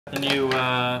The new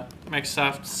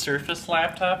Microsoft Surface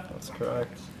laptop? That's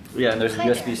correct. Yeah, and there's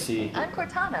USB-C I'm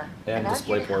Cortana. and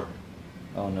DisplayPort.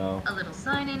 Oh no. A little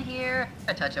sign in here,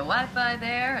 a touch of Wi-Fi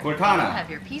there. Cortana. You'll have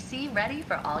your PC ready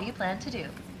for all you plan to do.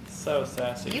 So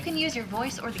sassy. You can use your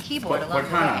voice or the keyboard along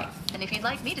the way. And if you'd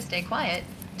like me to stay quiet,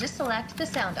 just select the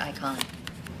sound icon.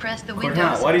 Press the Windows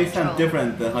Cortana, why do you control. sound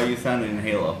different than how you sounded in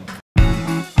Halo?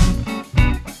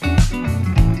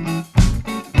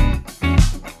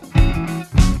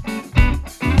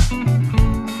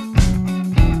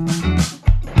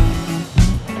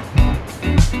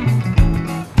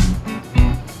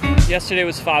 Yesterday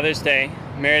was Father's Day.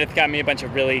 Meredith got me a bunch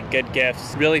of really good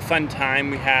gifts. Really fun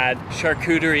time. We had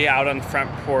charcuterie out on the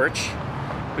front porch,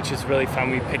 which is really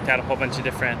fun. We picked out a whole bunch of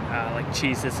different like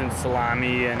cheeses and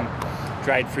salami and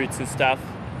dried fruits and stuff.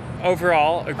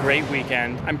 Overall, a great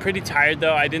weekend. I'm pretty tired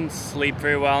though. I didn't sleep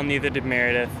very well, neither did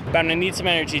Meredith. But I'm gonna need some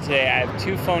energy today. I have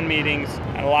 2 phone meetings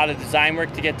and a lot of design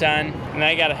work to get done. And then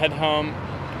I gotta head home,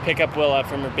 pick up Willa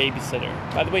from her babysitter.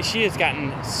 By the way, she has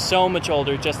gotten so much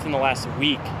older just in the last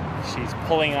week. She's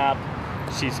pulling up,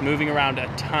 she's moving around a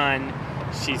ton,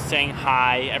 she's saying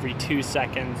hi every 2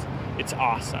 seconds. It's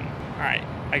awesome. All right,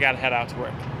 I gotta head out to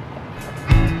work.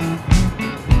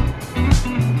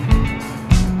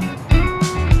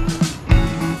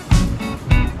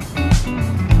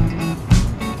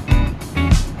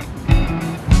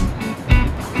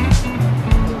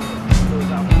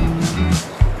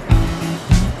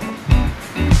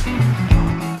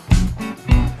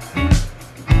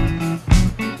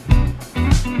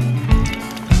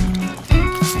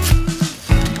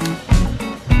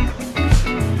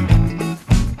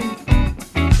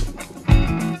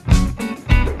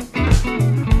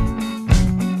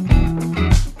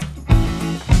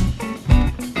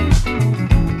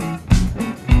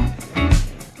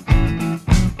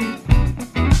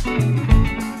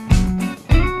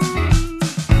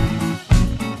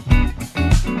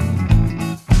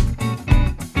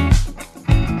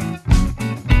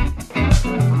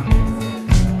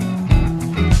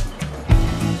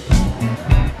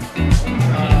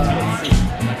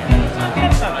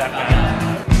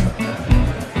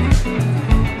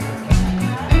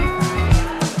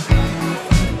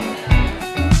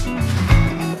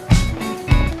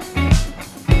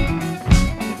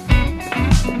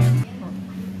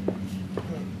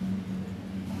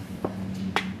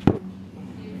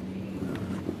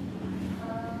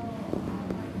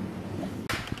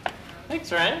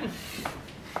 Thanks, Ryan.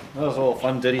 That was a little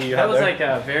fun ditty you That had was there. like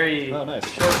a very nice.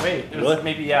 short wait. It was Really?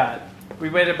 maybe, we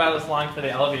waited about as long for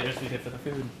the elevators as we did for the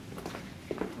food.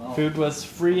 Wow. Food was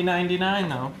free $99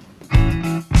 though.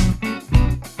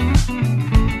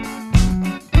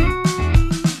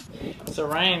 So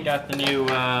Ryan got the new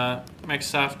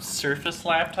Microsoft Surface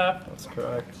laptop. That's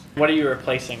correct. What are you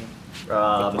replacing?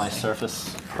 My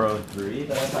Surface Pro 3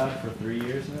 that I've had for 3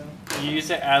 years now. Do you use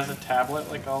it as a tablet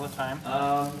like all the time?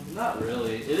 Not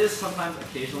really. It is sometimes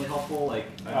occasionally helpful. Like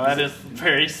Oh, that is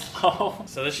very slow.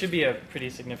 So this should be a pretty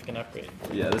significant upgrade.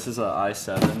 Yeah, this is an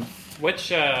i7.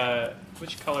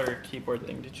 Which color keyboard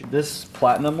thing did you? This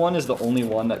platinum one is the only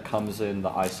one that comes in the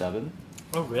i7.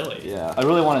 Oh really? Yeah, I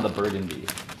really wanted the burgundy.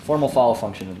 Formal follow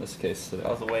function in this case today.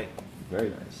 How's the weight? Very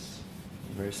nice.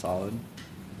 Very solid.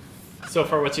 So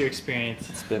far, what's your experience?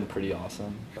 It's been pretty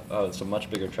awesome. Oh, it's a much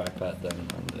bigger trackpad than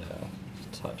on the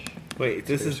Touch. Wait,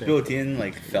 this is built in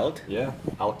like felt? Yeah,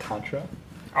 Alcantara.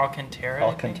 Alcantara.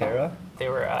 Alcantara. They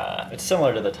were. It's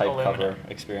similar to the type aluminum. cover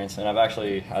experience, and I've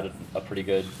actually had a pretty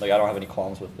good. Like, I don't have any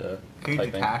qualms with the Can you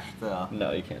typing. detach the...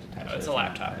 No, you can't detach No, it. it's a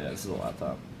laptop. Yeah, this is a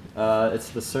laptop. It's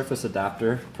the Surface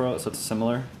Adapter Pro, so it's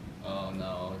similar. Oh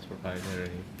no, it's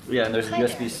proprietary. Yeah, and there's Hi there.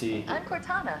 USB-C I'm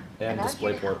Cortana. and I'm here to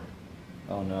DisplayPort. help.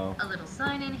 Oh no. A little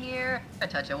sign in here, a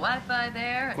touch of Wi-Fi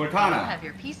there. Cortana. You'll have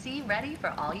your PC ready for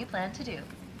all you plan to do.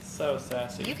 So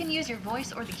sassy. You can use your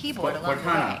voice or the keyboard along the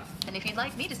Cortana. way. And if you'd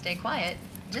like me to stay quiet,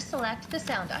 just select the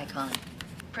sound icon.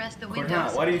 Press the Windows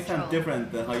Cortana, why do you control. sound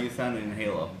different than how you sounded in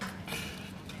Halo?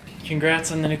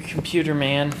 Congrats on the new computer,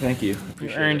 man. Thank you. You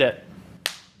earned it.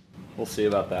 We'll see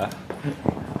about that.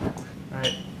 All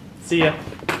right. See ya.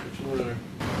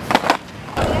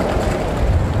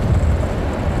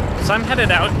 So I'm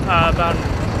headed out about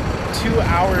 2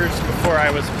 hours before I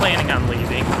was planning on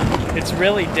leaving. It's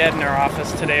really dead in our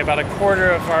office today. About a quarter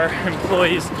of our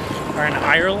employees are in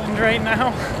Ireland right now.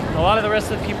 A lot of the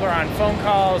rest of the people are on phone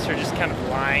calls or just kind of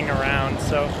lying around.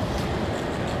 So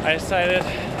I decided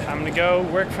I'm gonna go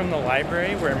work from the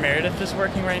library where Meredith is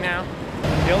working right now.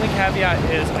 The only caveat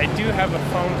is I do have a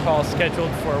phone call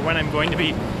scheduled for when I'm going to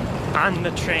be on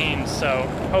the train, so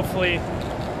hopefully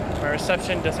my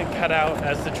reception doesn't cut out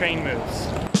as the train moves.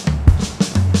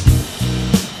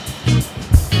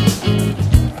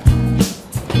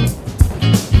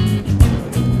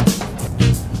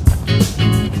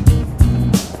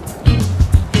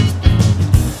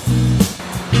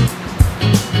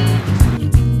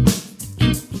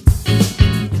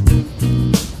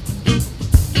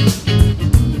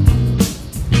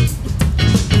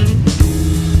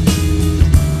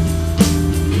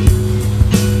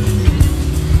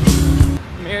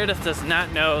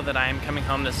 not know that I am coming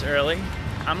home this early.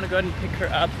 I'm gonna go ahead and pick her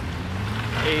up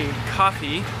a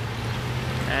coffee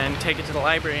and take it to the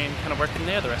library and kind of work in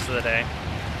there the rest of the day.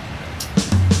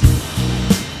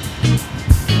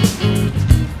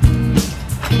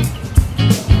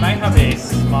 Can I have a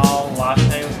small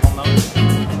latte with almond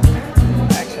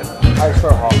milk? Action. Hi,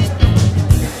 sure, Hop.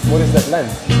 What is that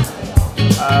lens?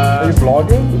 Are you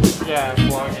vlogging? Yeah,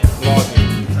 I'm vlogging.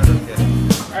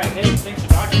 Alright, hey, thanks for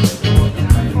talking.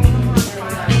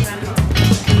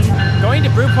 Going to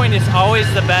Brew Point is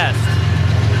always the best.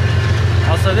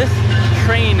 Also, this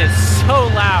train is so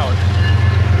loud.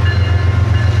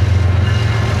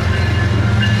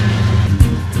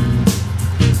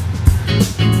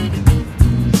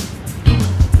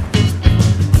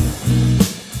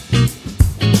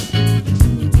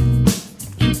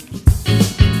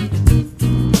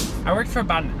 I worked for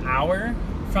about an hour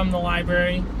from the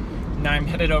library. Now I'm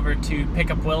headed over to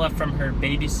pick up Willa from her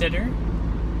babysitter.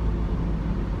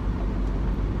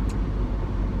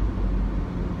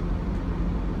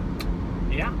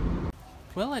 Yeah.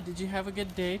 Willa, did you have a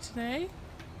good day today?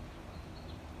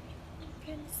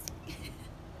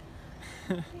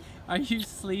 Are you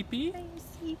sleepy?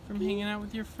 From hanging out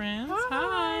with your friends?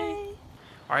 Hi.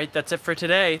 Alright, that's it for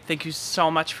today. Thank you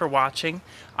so much for watching.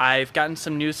 I've gotten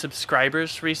some new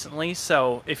subscribers recently,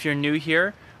 so if you're new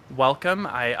here, welcome.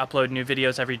 I upload new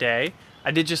videos every day. I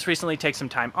did just recently take some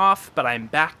time off, but I'm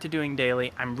back to doing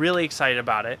daily. I'm really excited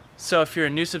about it. So if you're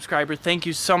a new subscriber, thank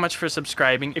you so much for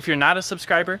subscribing. If you're not a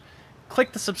subscriber,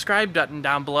 click the subscribe button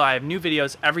down below. I have new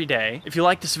videos every day. If you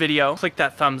like this video, click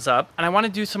that thumbs up. And I want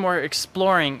to do some more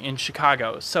exploring in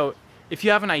Chicago. So if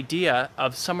you have an idea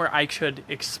of somewhere I should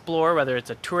explore, whether it's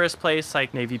a tourist place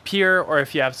like Navy Pier, or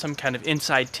if you have some kind of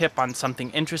inside tip on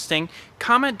something interesting,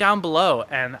 comment down below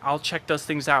and I'll check those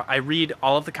things out. I read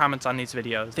all of the comments on these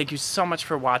videos. Thank you so much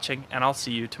for watching, and I'll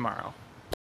see you tomorrow.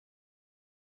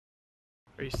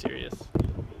 Are you serious?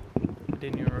 I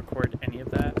didn't even record any of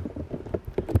that.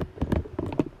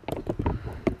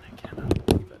 I cannot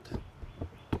believe it.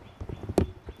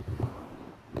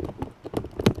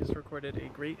 Recorded a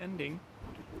great ending,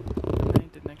 and I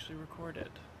didn't actually record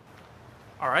it.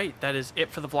 Alright, that is it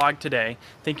for the vlog today.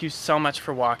 Thank you so much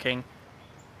for walking.